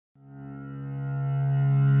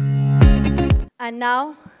And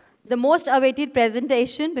now, the most awaited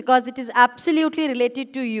presentation because it is absolutely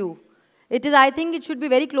related to you. It is, I think it should be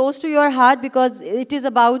very close to your heart because it is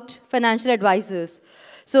about financial advisors.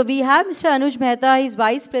 So we have Mr. Anooj Mehta, he's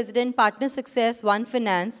Vice President, Partner Success, One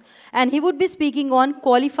Finance, and he would be speaking on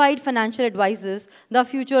qualified financial advisors, the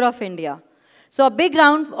future of India. So a big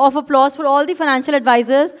round of applause for all the financial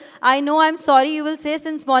advisors. I know, I'm sorry, you will say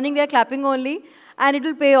since morning we are clapping only, and it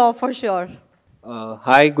will pay off for sure.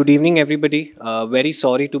 Hi, good evening, everybody. Very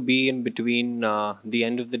sorry to be in between the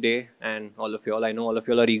end of the day and all of y'all. I know all of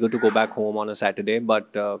y'all are eager to go back home on a Saturday, but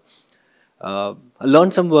I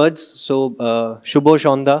learned some words. So, Shubho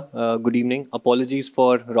Shonda, good evening. Apologies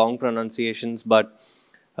for wrong pronunciations, but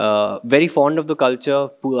very fond of the culture,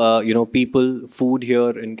 people, food here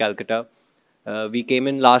in Calcutta. We came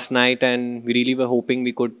in last night and we really were hoping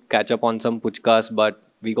we could catch up on some puchkas, but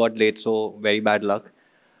we got late, so very bad luck.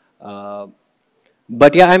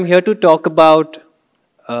 But yeah, I'm here to talk about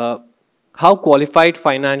how qualified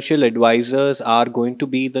financial advisors are going to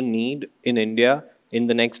be the need in India in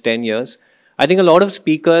the next 10 years. I think a lot of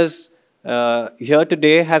speakers here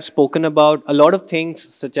today have spoken about a lot of things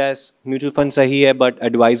such as mutual fund sahi hai, but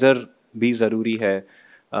advisor bhi zaruri hai.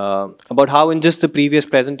 About how in just the previous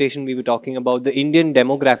presentation we were talking about the Indian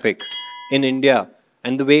demographic in India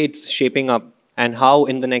and the way it's shaping up. And how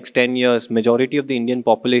in the next 10 years, majority of the Indian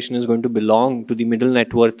population is going to belong to the middle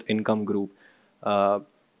net worth income group.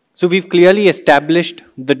 So we've clearly established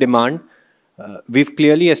the demand. We've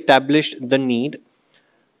clearly established the need.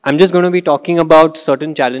 I'm just going to be talking about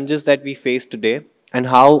certain challenges that we face today and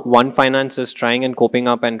how One Finance is trying and coping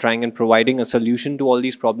up and trying and providing a solution to all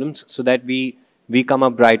these problems so that we come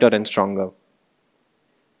up brighter and stronger.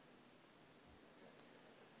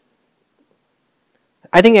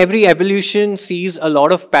 I think every evolution sees a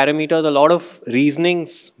lot of parameters, a lot of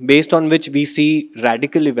reasonings based on which we see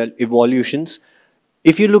radical evolutions.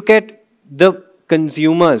 If you look at the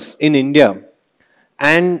consumers in India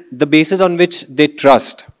and the basis on which they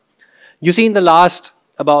trust, you see in the last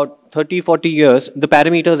about 30, 40 years, the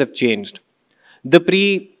parameters have changed. The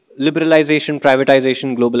pre-liberalization,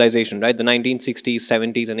 privatization, globalization, right, the 1960s,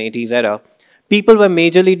 70s and 80s era, people were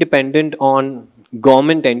majorly dependent on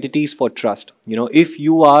government entities for trust. You know, if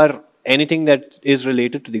you are anything that is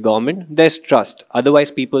related to the government, there's trust.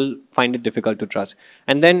 Otherwise, people find it difficult to trust.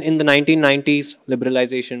 And then in the 1990s,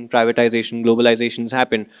 liberalization, privatization, globalizations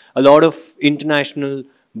happened. A lot of international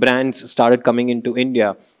brands started coming into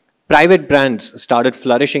India. Private brands started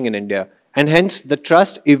flourishing in India. And hence, the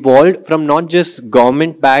trust evolved from not just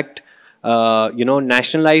government-backed,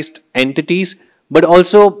 nationalized entities, but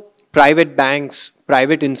also private banks,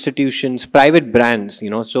 private institutions, private brands,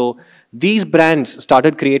 so these brands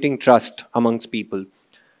started creating trust amongst people.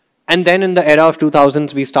 And then in the era of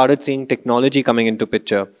 2000s, we started seeing technology coming into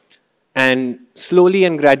picture. And slowly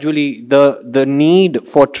and gradually, the need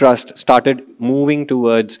for trust started moving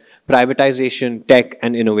towards privatization, tech,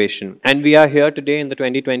 and innovation. And we are here today in the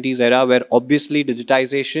 2020s era where obviously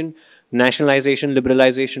digitization, nationalization,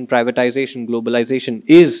 liberalization, privatization, globalization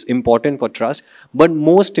is important for trust. But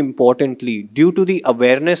most importantly, due to the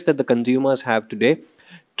awareness that the consumers have today,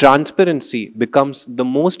 transparency becomes the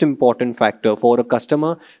most important factor for a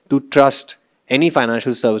customer to trust any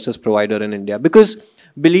financial services provider in India. Because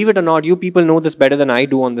believe it or not, you people know this better than I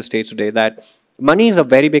do on the stage today, that money is a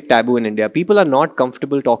very big taboo in India. People are not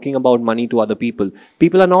comfortable talking about money to other people.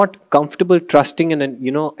 People are not comfortable trusting an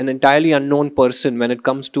entirely unknown person when it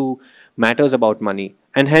comes to matters about money.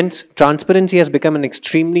 And hence, transparency has become an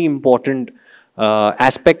extremely important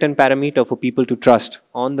aspect and parameter for people to trust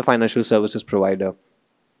on the financial services provider.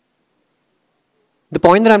 The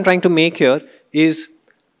point that I'm trying to make here is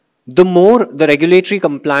the more the regulatory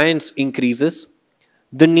compliance increases,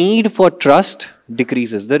 the need for trust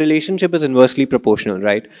decreases. The relationship is inversely proportional,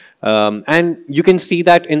 right? And you can see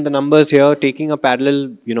that in the numbers here, taking a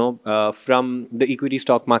parallel, from the equity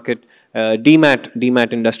stock market,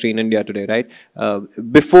 demat industry in India today, right?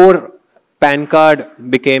 Before PAN card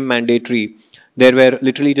became mandatory, there were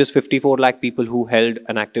literally just 54 lakh people who held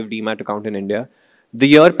an active demat account in India. The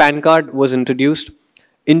year PAN card was introduced,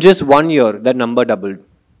 in just 1 year, that number doubled.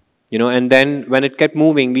 And then when it kept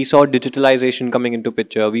moving, we saw digitalization coming into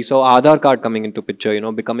picture. We saw Aadhaar card coming into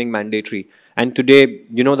picture, becoming mandatory. And today,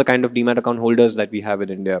 the kind of demat account holders that we have in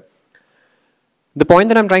India. The point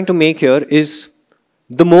that I'm trying to make here is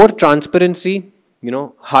the more transparency,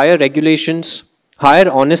 higher regulations, higher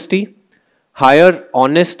honesty, higher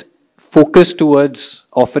honest focus towards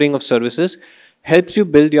offering of services helps you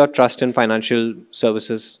build your trust in financial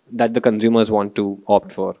services that the consumers want to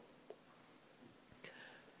opt for.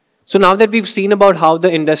 So now that we've seen about how the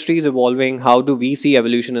industry is evolving, how do we see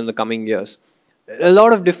evolution in the coming years, a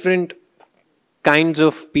lot of different kinds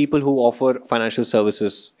of people who offer financial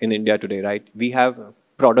services in India today, right? We have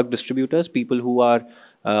product distributors, people who are,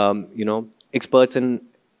 experts in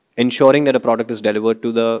ensuring that a product is delivered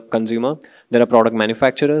to the consumer. There are product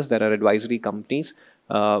manufacturers, there are advisory companies.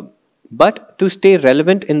 But to stay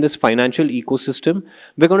relevant in this financial ecosystem,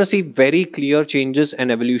 we're going to see very clear changes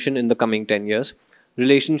and evolution in the coming 10 years.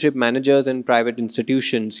 Relationship managers and private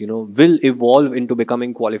institutions, will evolve into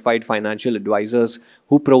becoming qualified financial advisors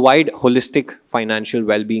who provide holistic financial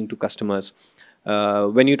well-being to customers.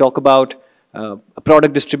 When you talk about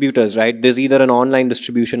product distributors, right? There's either an online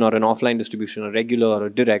distribution or an offline distribution, a regular or a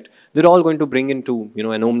direct. They're all going to bring into,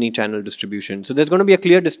 an omni-channel distribution. So there's going to be a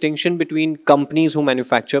clear distinction between companies who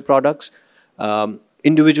manufacture products,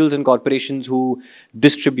 individuals and corporations who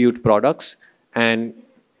distribute products, and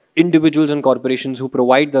individuals and corporations who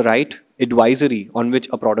provide the right advisory on which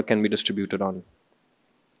a product can be distributed on.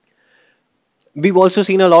 We've also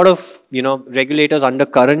seen a lot of, regulators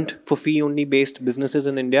undercurrent for fee-only based businesses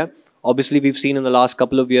in India. Obviously, we've seen in the last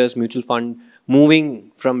couple of years mutual fund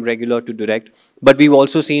moving from regular to direct, but we've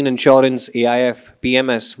also seen insurance, AIF,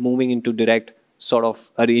 PMS moving into direct sort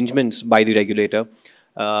of arrangements by the regulator.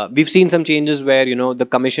 We've seen some changes where, the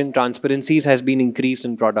commission transparencies has been increased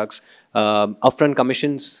in products. Upfront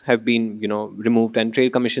commissions have been, removed, and trail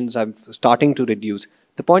commissions are starting to reduce.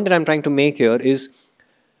 The point that I'm trying to make here is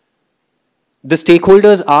the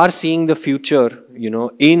stakeholders are seeing the future,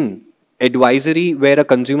 in advisory, where a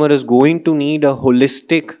consumer is going to need a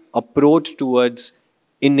holistic approach towards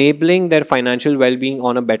enabling their financial well-being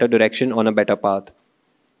on a better direction, on a better path.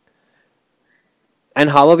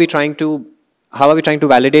 And how are we trying to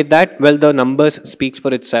validate that? Well, the numbers speaks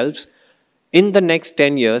for itself. In the next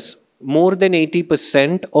 10 years, more than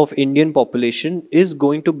 80% of Indian population is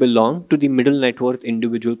going to belong to the middle net worth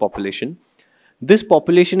individual population. This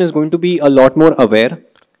population is going to be a lot more aware.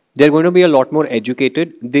 They're going to be a lot more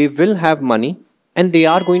educated. They will have money, and they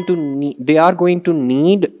are going to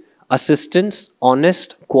need assistance,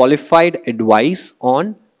 honest, qualified advice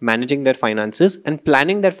on managing their finances and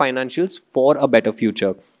planning their financials for a better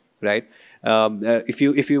future, right? If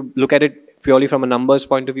you look at it purely from a numbers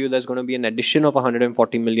point of view, there's going to be an addition of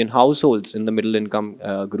 140 million households in the middle income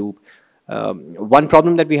group. One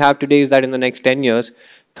problem that we have today is that in the next 10 years,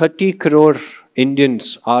 30 crore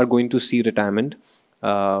Indians are going to see retirement.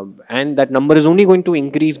 And that number is only going to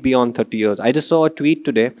increase beyond 30 years. I just saw a tweet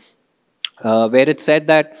today where it said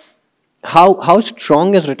that how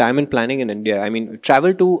strong is retirement planning in India? I mean,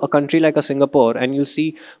 travel to a country like a Singapore and you'll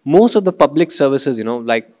see most of the public services,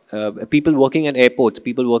 like people working at airports,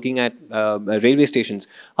 people working at railway stations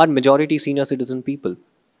are majority senior citizen people.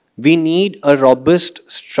 We need a robust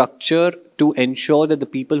structure to ensure that the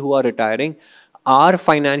people who are retiring are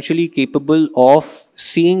financially capable of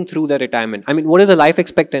seeing through their retirement. I mean, what is the life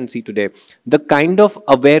expectancy today? The kind of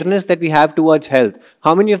awareness that we have towards health.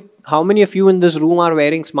 How many of you in this room are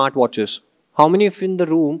wearing smartwatches? How many of you in the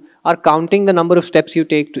room are counting the number of steps you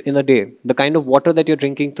take in a day? The kind of water that you're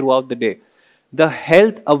drinking throughout the day? The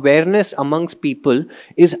health awareness amongst people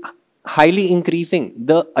is highly increasing.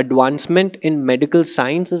 The advancement in medical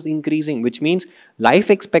science is increasing, which means life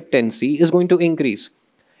expectancy is going to increase.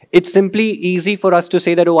 It's simply easy for us to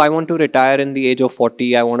say that, oh, I want to retire in the age of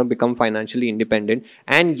 40, I want to become financially independent,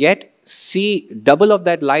 and yet see double of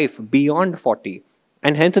that life beyond 40.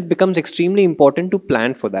 And hence it becomes extremely important to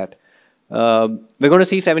plan for that. We're going to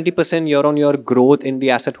see 70% year-on-year growth in the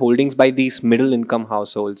asset holdings by these middle income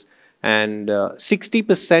households. And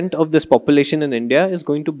 60% of this population in India is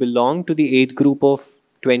going to belong to the age group of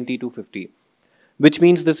 20 to 50. Which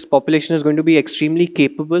means this population is going to be extremely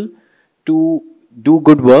capable to do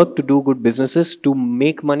good work, to do good businesses, to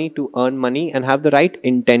make money, to earn money, and have the right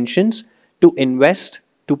intentions to invest,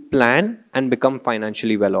 to plan, and become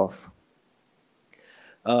financially well off.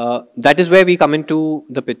 That is where we come into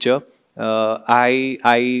the picture.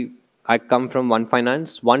 I come from One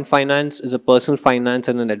Finance. One Finance is a personal finance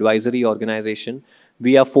and an advisory organization.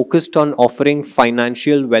 We are focused on offering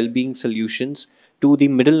financial well-being solutions to the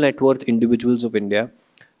middle net worth individuals of India.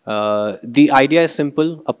 The idea is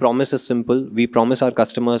simple, a promise is simple. We promise our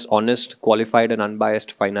customers honest, qualified and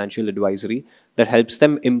unbiased financial advisory that helps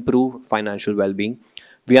them improve financial well-being.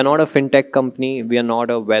 We are not a fintech company, we are not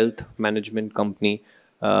a wealth management company.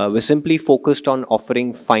 We're simply focused on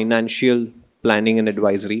offering financial planning and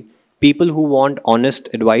advisory. People who want honest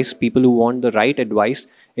advice, people who want the right advice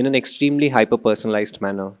in an extremely hyper-personalized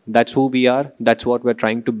manner. That's who we are, that's what we're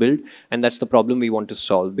trying to build, and that's the problem we want to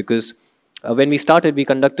solve. Because when we started, we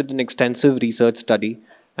conducted an extensive research study,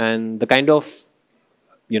 and the kind of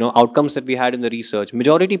outcomes that we had in the research,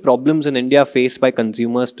 majority problems in India faced by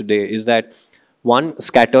consumers today is that One,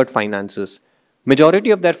 scattered finances. Majority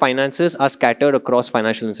of their finances are scattered across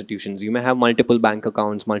financial institutions. You may have multiple bank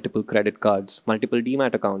accounts, multiple credit cards, multiple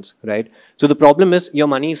demat accounts, right? So the problem is your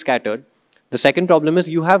money is scattered. The second problem is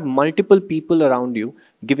you have multiple people around you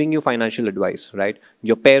giving you financial advice, right?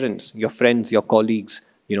 Your parents, your friends, your colleagues.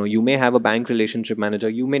 You may have a bank relationship manager.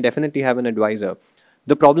 You may definitely have an advisor.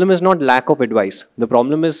 The problem is not lack of advice. The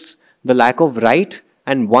problem is the lack of right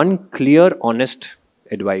and one clear, honest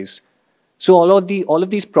advice. So all of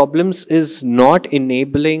these problems is not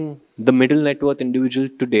enabling the middle net worth individual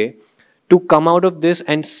today to come out of this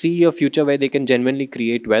and see a future where they can genuinely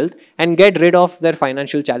create wealth and get rid of their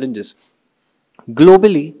financial challenges.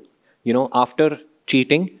 Globally, after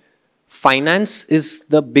cheating, finance is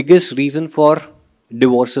the biggest reason for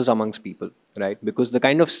divorces amongst people, right? Because the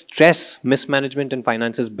kind of stress mismanagement and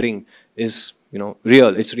finances bring is,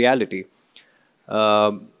 real. It's reality.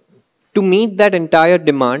 To meet that entire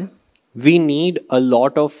demand, we need a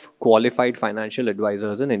lot of qualified financial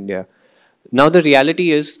advisors in India. Now, the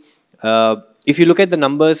reality is, if you look at the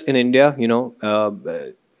numbers in India,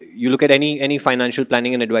 you look at any financial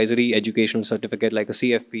planning and advisory educational certificate like a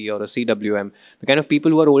CFP or a CWM, the kind of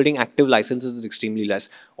people who are holding active licenses is extremely less.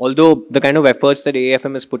 Although the kind of efforts that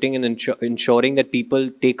AFM is putting in ensuring that people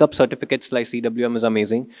take up certificates like CWM is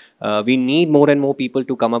amazing. We need more and more people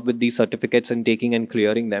to come up with these certificates and taking and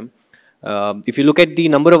clearing them. If you look at the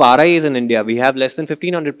number of RIAs in India, we have less than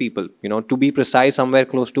 1,500 people, to be precise, somewhere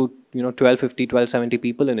close to, 1,250, 1,270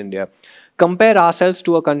 people in India. Compare ourselves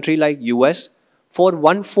to a country like US. For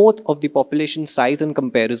 1/4 of the population size in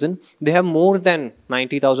comparison, they have more than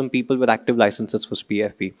 90,000 people with active licenses for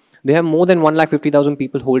PFP. They have more than 1,50,000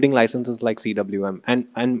 people holding licenses like CWM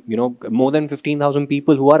and more than 15,000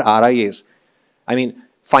 people who are RIAs. I mean,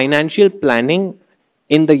 financial planning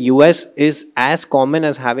in the US is as common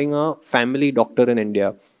as having a family doctor in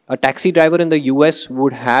India. A taxi driver in the US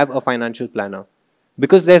would have a financial planner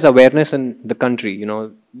because there's awareness in the country.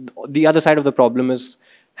 The other side of the problem is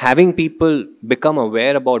having people become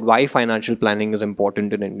aware about why financial planning is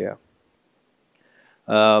important in India.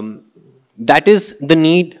 That is the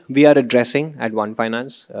need we are addressing at One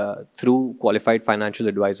Finance through qualified financial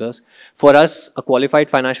advisors. For us, a qualified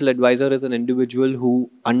financial advisor is an individual who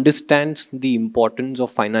understands the importance of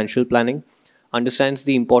financial planning, understands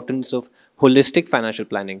the importance of holistic financial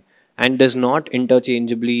planning, and does not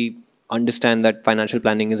interchangeably understand that financial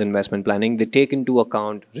planning is investment planning. They take into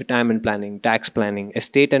account retirement planning, tax planning,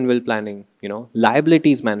 estate and will planning,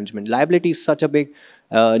 liabilities management. Liability is such a big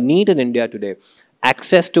need in India today.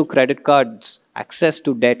 Access to credit cards, access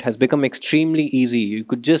to debt has become extremely easy. You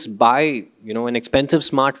could just buy, an expensive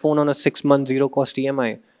smartphone on a 6-month zero-cost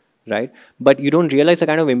EMI, right? But you don't realize the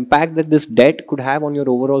kind of impact that this debt could have on your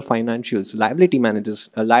overall financials. Liability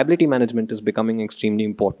management is becoming extremely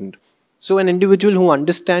important. So an individual who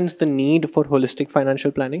understands the need for holistic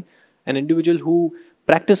financial planning, an individual who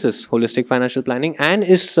practices holistic financial planning and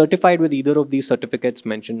is certified with either of these certificates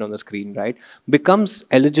mentioned on the screen, right, becomes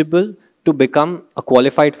eligible to become a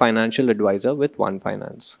qualified financial advisor with One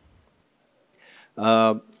Finance.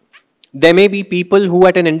 There may be people who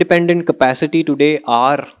at an independent capacity today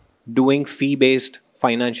are doing fee-based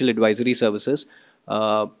financial advisory services.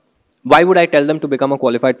 Why would I tell them to become a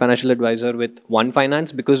qualified financial advisor with One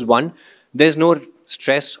Finance? Because one, there's no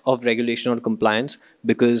stress of regulation or compliance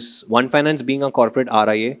because One Finance, being a corporate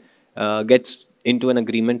RIA, gets into an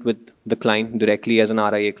agreement with the client directly as an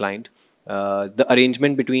RIA client. The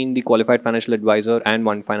arrangement between the qualified financial advisor and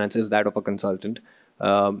One Finance is that of a consultant.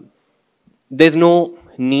 There's no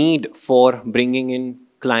need for bringing in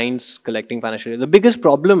clients collecting financial. The biggest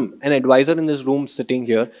problem an advisor in this room sitting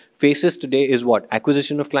here faces today is what?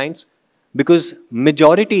 Acquisition of clients. Because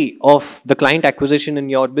majority of the client acquisition in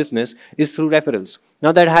your business is through referrals.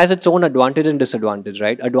 Now that has its own advantage and disadvantage,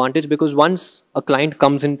 right? Advantage because once a client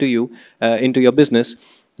comes into you, into your business,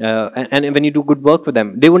 and when you do good work for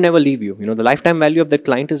them, they would never leave you. The lifetime value of that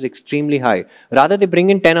client is extremely high. Rather, they bring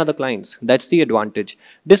in 10 other clients. That's the advantage.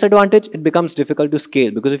 Disadvantage, it becomes difficult to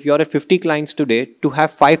scale because if you're at 50 clients today, to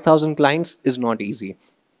have 5,000 clients is not easy.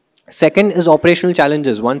 Second is operational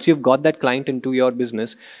challenges. Once you've got that client into your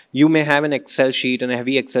business, you may have an Excel sheet and a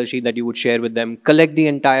heavy Excel sheet that you would share with them, collect the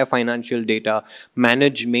entire financial data,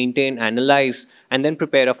 manage, maintain, analyze, and then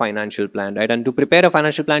prepare a financial plan, right? And to prepare a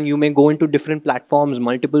financial plan, you may go into different platforms,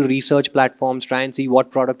 multiple research platforms, try and see what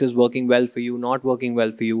product is working well for you, not working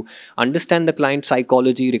well for you, understand the client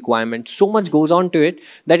psychology requirements. So much goes on to it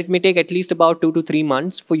that it may take at least about 2 to 3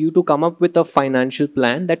 months for you to come up with a financial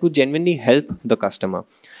plan that would genuinely help the customer.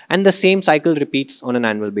 And the same cycle repeats on an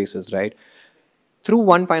annual basis, right? Through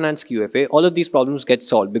One Finance QFA, all of these problems get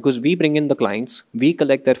solved because we bring in the clients, we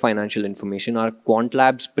collect their financial information, our quant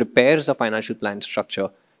labs prepares a financial plan structure.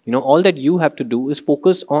 You know, all that you have to do is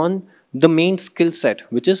focus on the main skill set,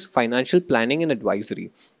 which is financial planning and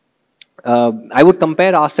advisory. I would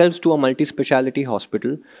compare ourselves to a multi-speciality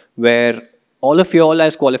hospital where all of you all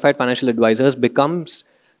as qualified financial advisors becomes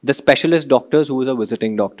the specialist doctors who is a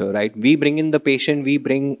visiting doctor, right? We bring in the patient, we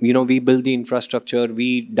bring, you know, we build the infrastructure,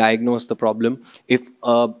 we diagnose the problem. If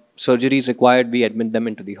surgery is required, we admit them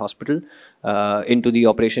into the hospital, into the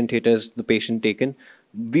operation theaters, the patient taken.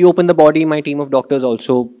 We open the body, my team of doctors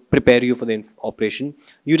also prepare you for the operation.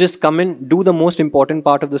 You just come in, do the most important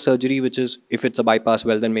part of the surgery, which is, if it's a bypass,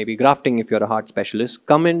 well, then maybe grafting if you're a heart specialist.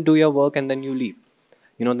 Come in, do your work, and then you leave.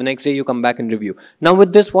 You know, the next day you come back and review. Now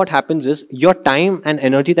with this, what happens is your time and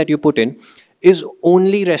energy that you put in is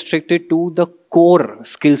only restricted to the core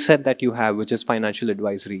skill set that you have, which is financial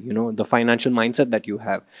advisory, you know, the financial mindset that you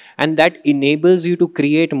have. And that enables you to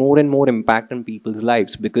create more and more impact on people's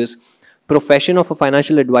lives, because profession of a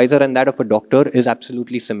financial advisor and that of a doctor is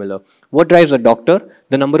absolutely similar. What drives a doctor?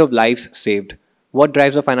 The number of lives saved. What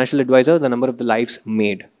drives a financial advisor? The number of the lives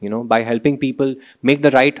made, you know, by helping people make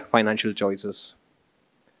the right financial choices.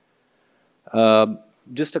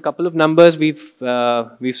 Just a couple of numbers. We've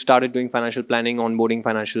started doing financial planning, onboarding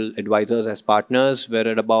financial advisors as partners. We're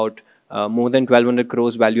at about more than 1,200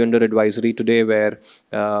 crores value under advisory today, where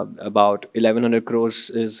about 1,100 crores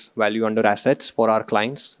is value under assets for our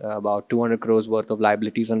clients, about 200 crores worth of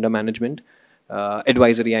liabilities under management,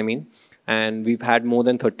 advisory, I mean. And we've had more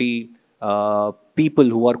than 30 people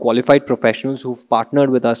who are qualified professionals who've partnered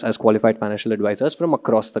with us as qualified financial advisors from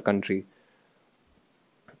across the country.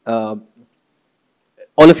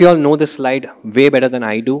 All of you all know this slide way better than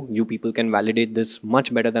I do. You people can validate this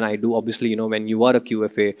much better than I do. Obviously, you know, when you are a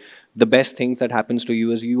QFA, the best things that happens to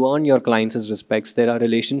you is you earn your clients' respects. There are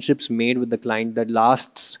relationships made with the client that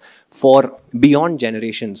lasts for beyond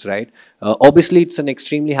generations, right? Obviously, it's an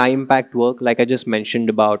extremely high impact work, like I just mentioned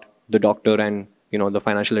about the doctor and, you know, the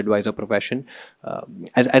financial advisor profession.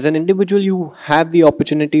 As an individual, you have the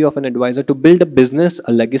opportunity of an advisor to build a business,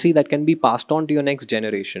 a legacy that can be passed on to your next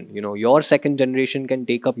generation. You know, your second generation can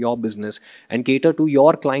take up your business and cater to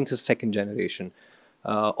your clients' second generation.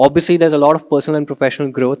 Obviously, there's a lot of personal and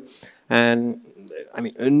professional growth, and I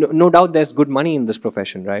mean, no doubt there's good money in this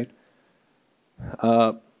profession, right?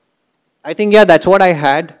 I think, yeah, that's what I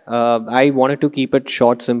had. I wanted to keep it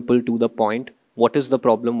short, simple, to the point. What is the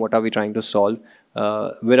problem? What are we trying to solve?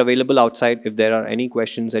 We're available outside if there are any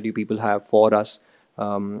questions that you people have for us.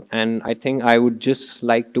 And I think I would just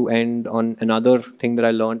like to end on another thing that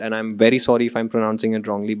I learned, and I'm very sorry if I'm pronouncing it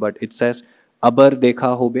wrongly, but it says, Abar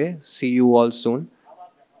dekha hobe. See you all soon.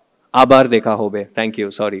 Abar dekha hobe. Thank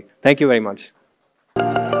you. Sorry. Thank you very much.